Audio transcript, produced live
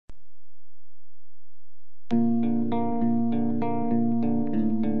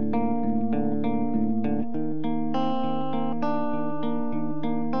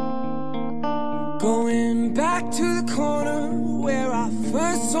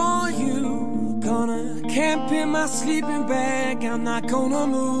saw you, gonna camp in my sleeping bag. I'm not gonna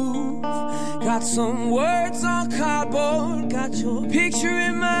move. Got some words on cardboard, got your picture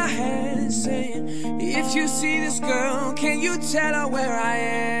in my hand, saying, if you see this girl, can you tell her where I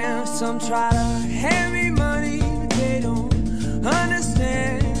am? Some try to hand me money, they don't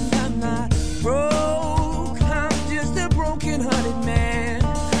understand. I'm not broke, I'm just a broken-hearted man.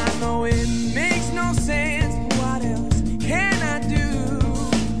 I know it makes no sense, but what else can I do?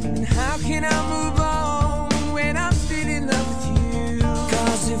 And how can I move on when I'm still in love with you?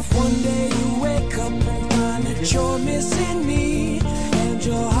 Cause if one day you wake up and find that you're missing me, and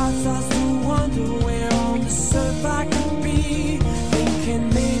your heart starts to wonder where on this earth I could be, thinking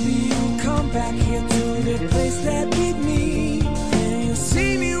maybe you'll come back here to the place that beat me, and you'll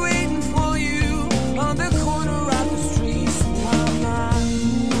see me waiting for you on the corner of the street. So I'm not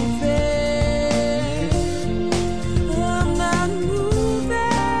moving, I'm not moving.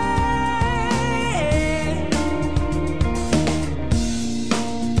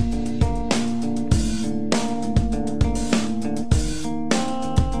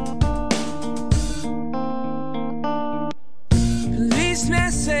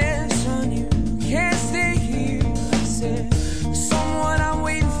 Policeman said, son, you can't stay here. I said, someone I'm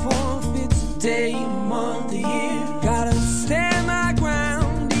waiting for, if it's a day, a month, a year. Gotta stand my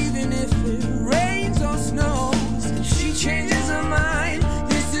ground, even if it rains or snows. If she changes her mind,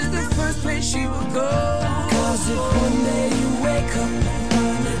 this is the first place she will go. Cause if one day you wake up and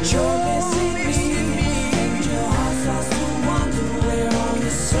find that you're missing me, and your heart starts to wonder where on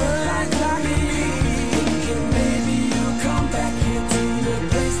this earth I could be, thinking maybe you'll come back here to the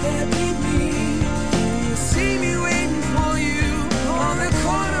place that beat me, and you'll see me waiting for you on the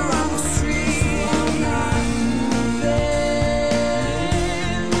corner of the street. I'm not moving,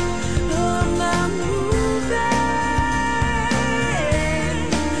 I'm not moving,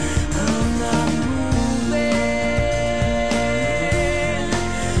 I'm not moving,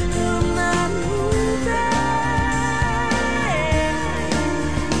 I'm not moving.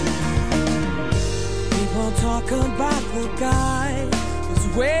 People talk about the guy who's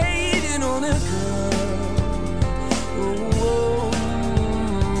waiting on a girl. Oh,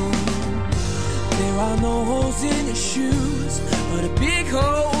 there are no holes in his shoes, but a big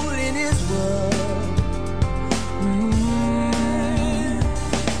hole in his world.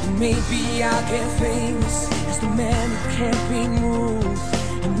 Maybe I'll get famous as the man who can't be moved,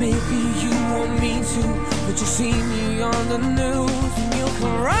 and maybe you want me to, but you see me on the news, and you'll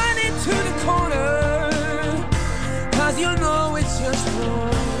come running to the corner, cause you know it's just for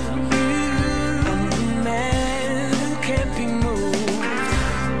you. I'm the man who can't be moved,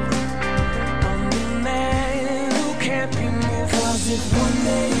 I'm the man who can't be moved. Cause if one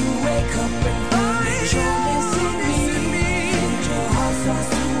day you wake up and find that you're missing me, and your heart starts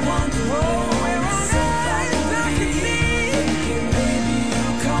to wonder where on this earth I could be, thinking maybe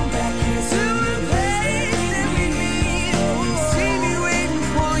you'll come back here to the place that we meet, and you'll see me waiting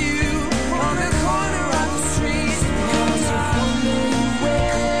for you on the corner of the street. Cause if one day you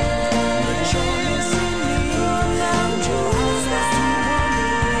wake up and find that you're missing me, and your heart starts to wonder where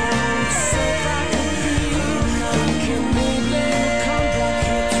on this earth I could be, thinking maybe you'll come back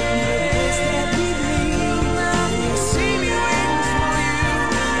here to the place that beat me, and you'll see me waiting for you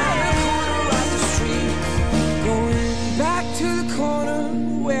on the corner of the street. Going back to the corner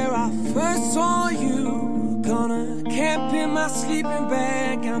where I first saw you, gonna camp in my sleeping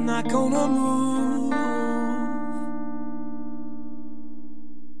bag. I'm not gonna move.